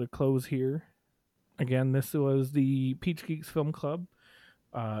call it a close here. Again, this was the Peach Geeks Film Club,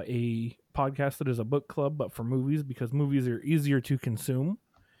 a podcast that is a book club, but for movies, because movies are easier to consume.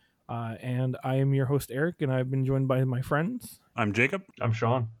 And I am your host, Eric, and I've been joined by my friends. I'm Jacob. I'm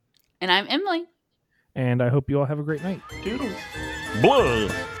Sean. And I'm Emily. And I hope you all have a great night. Doodles. Blah.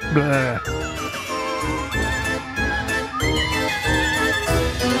 Blah.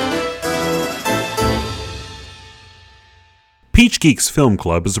 Peach Geeks Film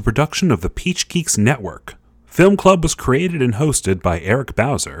Club is a production of the Peach Geeks Network. Film Club was created and hosted by Eric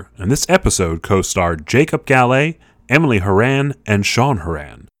Bowser, and this episode co-starred Jacob Gallet, Emily Horan, and Sean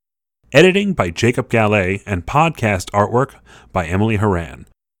Horan. Editing by Jacob Gallet and podcast artwork by Emily Horan.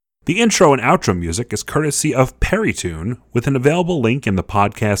 The intro and outro music is courtesy of Perrytune, with an available link in the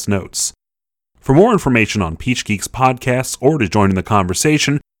podcast notes. For more information on Peach Geeks podcasts or to join in the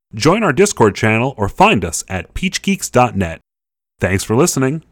conversation, join our Discord channel or find us at peachgeeks.net. Thanks for listening.